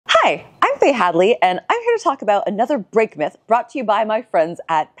Hi, I'm Faye Hadley, and I'm here to talk about another brake myth brought to you by my friends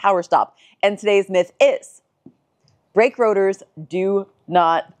at PowerStop. And today's myth is, brake rotors do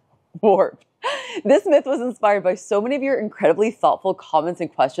not warp. This myth was inspired by so many of your incredibly thoughtful comments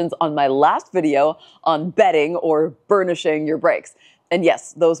and questions on my last video on bedding or burnishing your brakes. And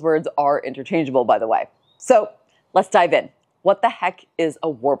yes, those words are interchangeable, by the way. So let's dive in. What the heck is a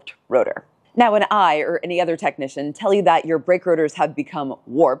warped rotor? Now, when I or any other technician tell you that your brake rotors have become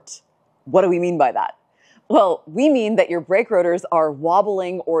warped, what do we mean by that? Well, we mean that your brake rotors are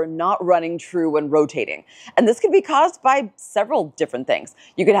wobbling or not running true when rotating. And this could be caused by several different things.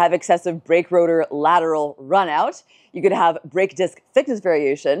 You could have excessive brake rotor lateral runout. You could have brake disc thickness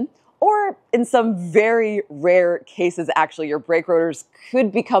variation. Or in some very rare cases, actually, your brake rotors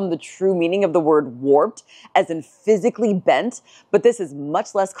could become the true meaning of the word warped, as in physically bent, but this is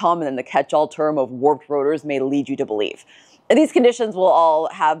much less common than the catch-all term of warped rotors may lead you to believe. And these conditions will all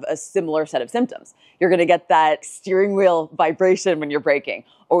have a similar set of symptoms. You're going to get that steering wheel vibration when you're braking,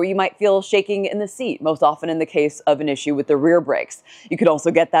 or you might feel shaking in the seat, most often in the case of an issue with the rear brakes. You could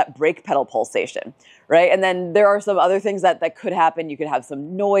also get that brake pedal pulsation, right? And then there are some other things that could happen. You could have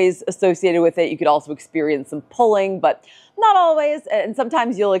some noise associated with it. You could also experience some pulling, but not always. And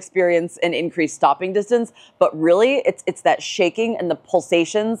sometimes you'll experience an increased stopping distance, but really it's that shaking and the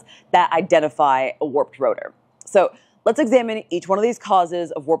pulsations that identify a warped rotor. So let's examine each one of these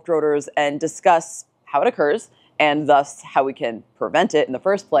causes of warped rotors and discuss how it occurs, and thus how we can prevent it in the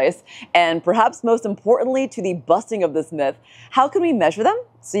first place. And perhaps most importantly to the busting of this myth, how can we measure them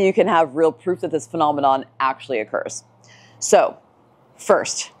so you can have real proof that this phenomenon actually occurs? So,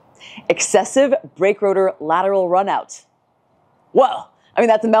 first, excessive brake rotor lateral runout. Well, I mean,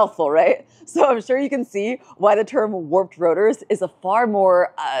 that's a mouthful, right? So I'm sure you can see why the term warped rotors is a far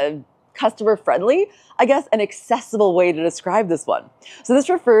more customer-friendly, I guess, an accessible way to describe this one. So this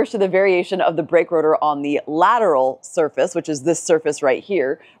refers to the variation of the brake rotor on the lateral surface, which is this surface right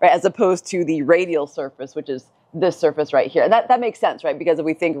here, right, as opposed to the radial surface, which is this surface right here. And that makes sense, right? Because if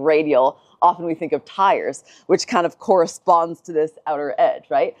we think radial, often we think of tires, which kind of corresponds to this outer edge,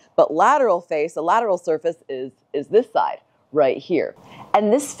 right? But lateral face, the lateral surface is this side right here.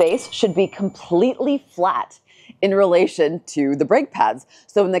 And this face should be completely flat in relation to the brake pads.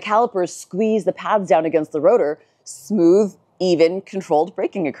 So when the calipers squeeze the pads down against the rotor, smooth, even, controlled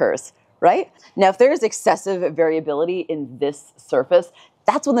braking occurs, right? Now, if there is excessive variability in this surface,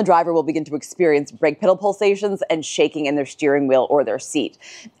 that's when the driver will begin to experience brake pedal pulsations and shaking in their steering wheel or their seat.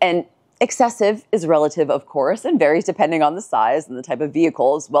 And excessive is relative, of course, and varies depending on the size and the type of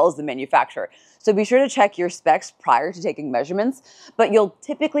vehicle, as well as the manufacturer. So be sure to check your specs prior to taking measurements, but you'll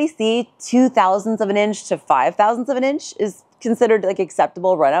typically see 0.02 of an inch to 0.05 of an inch is considered like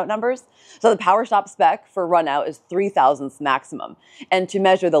acceptable runout numbers. So the PowerStop spec for runout is 0.03 maximum. And to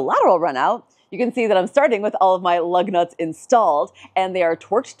measure the lateral runout, you can see that I'm starting with all of my lug nuts installed, and they are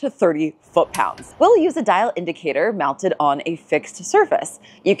torqued to 30 foot-pounds. We'll use a dial indicator mounted on a fixed surface.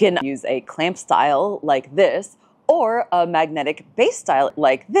 You can use a clamp style like this, or a magnetic base style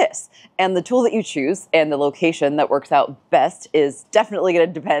like this. And the tool that you choose and the location that works out best is definitely going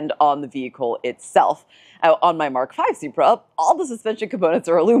to depend on the vehicle itself. On my Mark V Supra, all the suspension components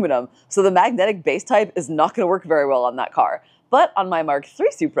are aluminum, so the magnetic base type is not going to work very well on that car. But on my Mark III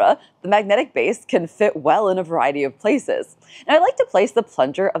Supra, the magnetic base can fit well in a variety of places. Now, I like to place the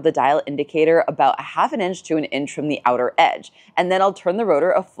plunger of the dial indicator about 0.5 inch to 1 inch from the outer edge, and then I'll turn the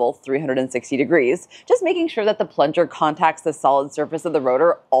rotor a full 360 degrees, just making sure that the plunger contacts the solid surface of the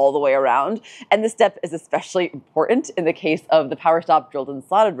rotor all the way around. And this step is especially important in the case of the PowerStop drilled and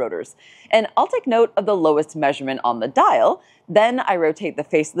slotted rotors. And I'll take note of the lowest measurement on the dial. Then I rotate the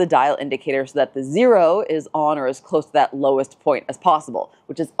face of the dial indicator so that the 0 is on or as close to that lowest point as possible,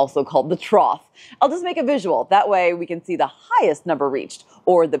 which is also called the trough. I'll just make a visual. That way we can see the highest number reached,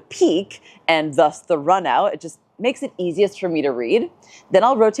 or the peak, and thus the runout. It just makes it easiest for me to read. Then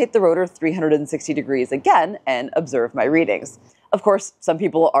I'll rotate the rotor 360 degrees again and observe my readings. Of course, some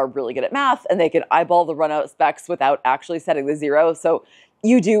people are really good at math and they can eyeball the runout specs without actually setting the 0, so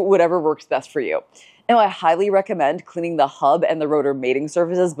you do whatever works best for you. Now, I highly recommend cleaning the hub and the rotor mating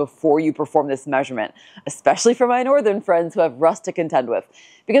surfaces before you perform this measurement, especially for my northern friends who have rust to contend with,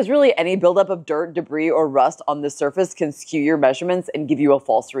 because really any buildup of dirt, debris, or rust on this surface can skew your measurements and give you a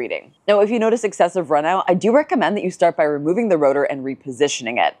false reading. Now, if you notice excessive runout, I do recommend that you start by removing the rotor and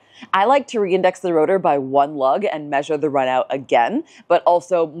repositioning it. I like to reindex the rotor by 1 lug and measure the runout again, but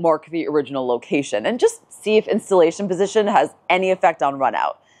also mark the original location and just see if installation position has any effect on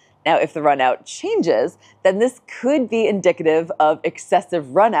runout. Now, if the runout changes, then this could be indicative of excessive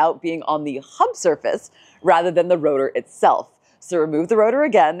runout being on the hub surface rather than the rotor itself. So remove the rotor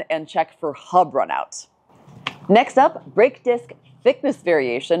again and check for hub runout. Next up, brake disc thickness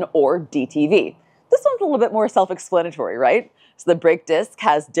variation, or DTV. This one's a little bit more self-explanatory, right? So the brake disc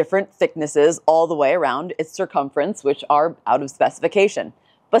has different thicknesses all the way around its circumference, which are out of specification.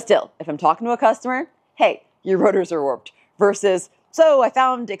 But still, if I'm talking to a customer, hey, your rotors are warped, versus, so I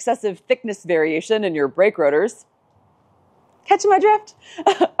found excessive thickness variation in your brake rotors. Catch my drift?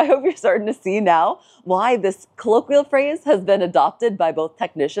 I hope you're starting to see now why this colloquial phrase has been adopted by both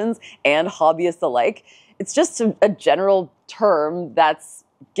technicians and hobbyists alike. It's just a general term that's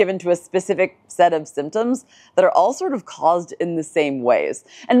given to a specific set of symptoms that are all sort of caused in the same ways.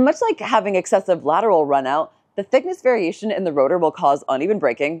 And much like having excessive lateral runout, the thickness variation in the rotor will cause uneven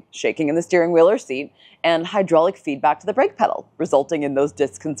braking, shaking in the steering wheel or seat, and hydraulic feedback to the brake pedal, resulting in those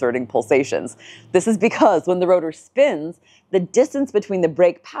disconcerting pulsations. This is because when the rotor spins, the distance between the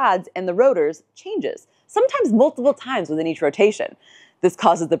brake pads and the rotors changes, sometimes multiple times within each rotation. This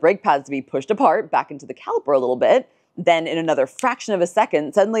causes the brake pads to be pushed apart back into the caliper a little bit. Then in another fraction of a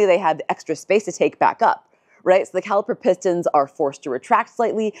second, suddenly they have extra space to take back up. Right? So the caliper pistons are forced to retract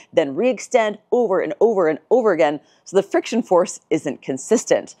slightly, then re-extend over and over and over again, so the friction force isn't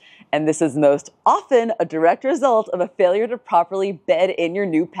consistent. And this is most often a direct result of a failure to properly bed in your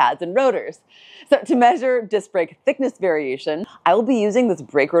new pads and rotors. So to measure disc brake thickness variation, I will be using this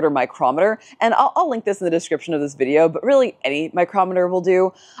brake rotor micrometer, and I'll link this in the description of this video, but really any micrometer will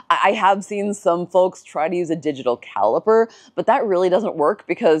do. I have seen some folks try to use a digital caliper, but that really doesn't work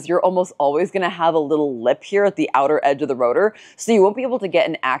because you're almost always going to have a little lip here at the outer edge of the rotor, so you won't be able to get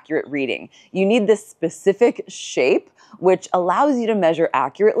an accurate reading. You need this specific shape, which allows you to measure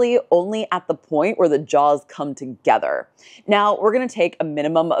accurately only at the point where the jaws come together. Now, we're going to take a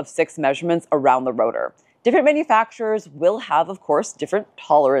minimum of 6 measurements around the rotor. Different manufacturers will have, of course, different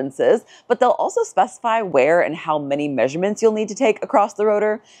tolerances, but they'll also specify where and how many measurements you'll need to take across the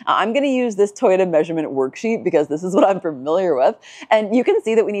rotor. I'm going to use this Toyota measurement worksheet because this is what I'm familiar with. And you can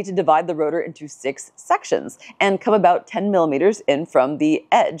see that we need to divide the rotor into 6 sections and come about 10 millimeters in from the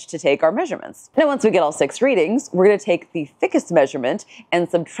edge to take our measurements. Now, once we get all 6 readings, we're going to take the thickest measurement and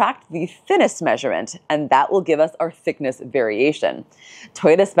subtract the thinnest measurement, and that will give us our thickness variation.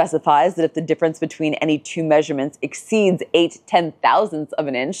 Toyota specifies that if the difference between any 2 measurements exceeds 8/10,000ths of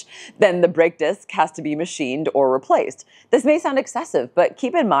an inch, then the brake disc has to be machined or replaced. This may sound excessive, but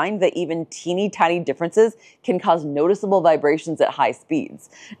keep in mind that even teeny tiny differences can cause noticeable vibrations at high speeds.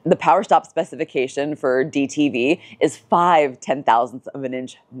 The PowerStop specification for DTV is 5/10,000ths of an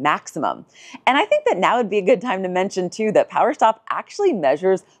inch maximum. And I think that now would be a good time to mention too that PowerStop actually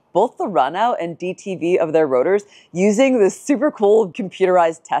measures both the runout and DTV of their rotors using this super cool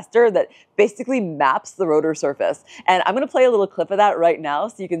computerized tester that basically maps the rotor surface. And I'm going to play a little clip of that right now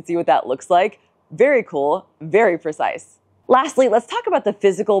so you can see what that looks like. Very cool, very precise. Lastly, let's talk about the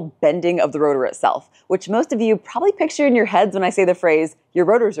physical bending of the rotor itself, which most of you probably picture in your heads when I say the phrase, your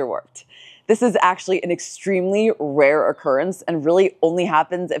rotors are warped. This is actually an extremely rare occurrence and really only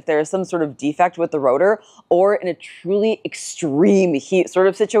happens if there is some sort of defect with the rotor or in a truly extreme heat sort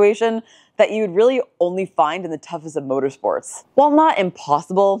of situation that you would really only find in the toughest of motorsports. While not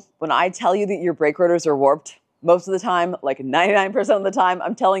impossible, when I tell you that your brake rotors are warped, most of the time, like 99% of the time,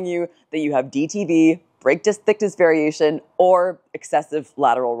 I'm telling you that you have DTV, brake disc thickness variation, or excessive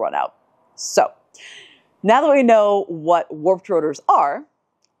lateral runout. So, now that we know what warped rotors are,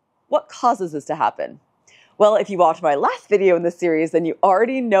 what causes this to happen? Well, if you watched my last video in this series, then you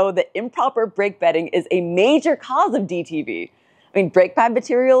already know that improper brake bedding is a major cause of DTV. I mean, brake pad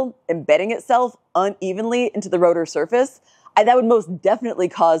material embedding itself unevenly into the rotor surface, that would most definitely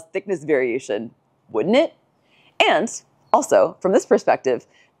cause thickness variation, wouldn't it? And also, from this perspective,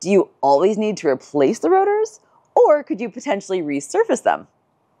 do you always need to replace the rotors, or could you potentially resurface them?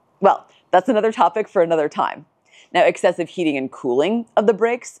 Well, that's another topic for another time. Now, excessive heating and cooling of the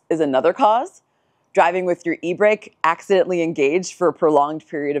brakes is another cause. Driving with your e-brake accidentally engaged for a prolonged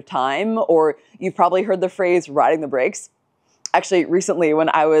period of time, or you've probably heard the phrase riding the brakes. Actually, recently when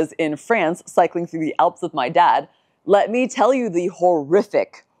I was in France cycling through the Alps with my dad, let me tell you the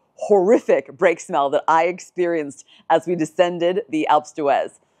horrific brake smell that I experienced as we descended the Alpes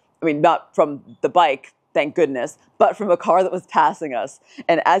d'Huez. I mean, not from the bike, thank goodness, but from a car that was passing us.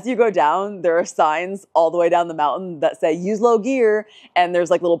 And as you go down, there are signs all the way down the mountain that say use low gear, and there's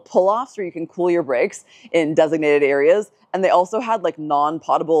like little pull-offs where you can cool your brakes in designated areas. And they also had like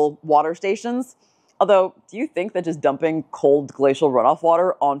non-potable water stations. Although, do you think that just dumping cold glacial runoff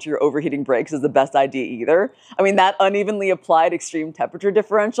water onto your overheating brakes is the best idea either? I mean, that unevenly applied extreme temperature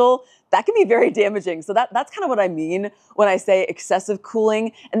differential, that can be very damaging. So that's kind of what I mean when I say excessive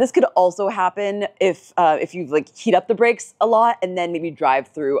cooling. And this could also happen if you like heat up the brakes a lot and then maybe drive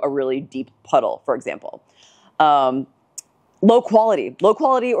through a really deep puddle, for example. Low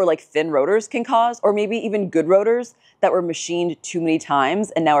quality or like thin rotors can cause, or maybe even good rotors that were machined too many times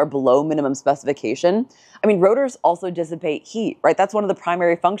and now are below minimum specification. I mean, rotors also dissipate heat, right? That's one of the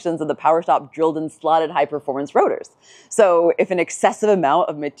primary functions of the PowerStop drilled and slotted high performance rotors. So if an excessive amount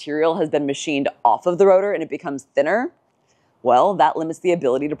of material has been machined off of the rotor and it becomes thinner, well, that limits the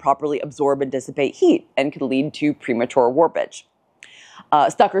ability to properly absorb and dissipate heat and could lead to premature warpage.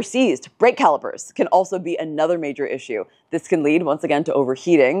 Stuck or seized brake calipers can also be another major issue. This can lead, once again, to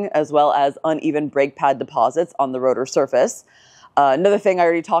overheating, as well as uneven brake pad deposits on the rotor surface. Another thing I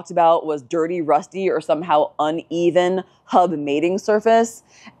already talked about was dirty, rusty, or somehow uneven hub mating surface.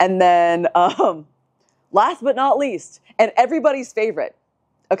 And then, last but not least, and everybody's favorite,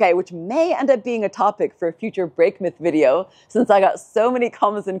 okay, which may end up being a topic for a future brake myth video, since I got so many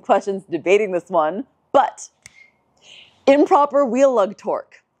comments and questions debating this one, but improper wheel lug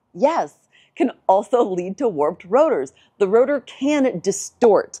torque, yes, can also lead to warped rotors. The rotor can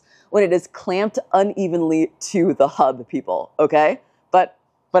distort when it is clamped unevenly to the hub, people, okay? But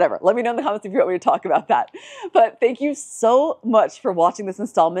whatever, let me know in the comments if you want me to talk about that. But thank you so much for watching this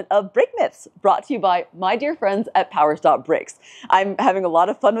installment of Brake Myths, brought to you by my dear friends at PowerStop Brakes. I'm having a lot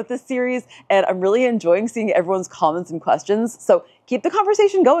of fun with this series, and I'm really enjoying seeing everyone's comments and questions. So keep the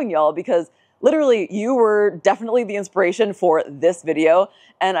conversation going, y'all, because literally, you were definitely the inspiration for this video,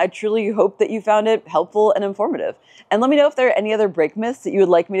 and I truly hope that you found it helpful and informative. And let me know if there are any other brake myths that you would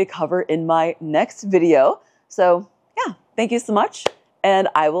like me to cover in my next video. So yeah, thank you so much, and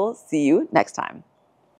I will see you next time.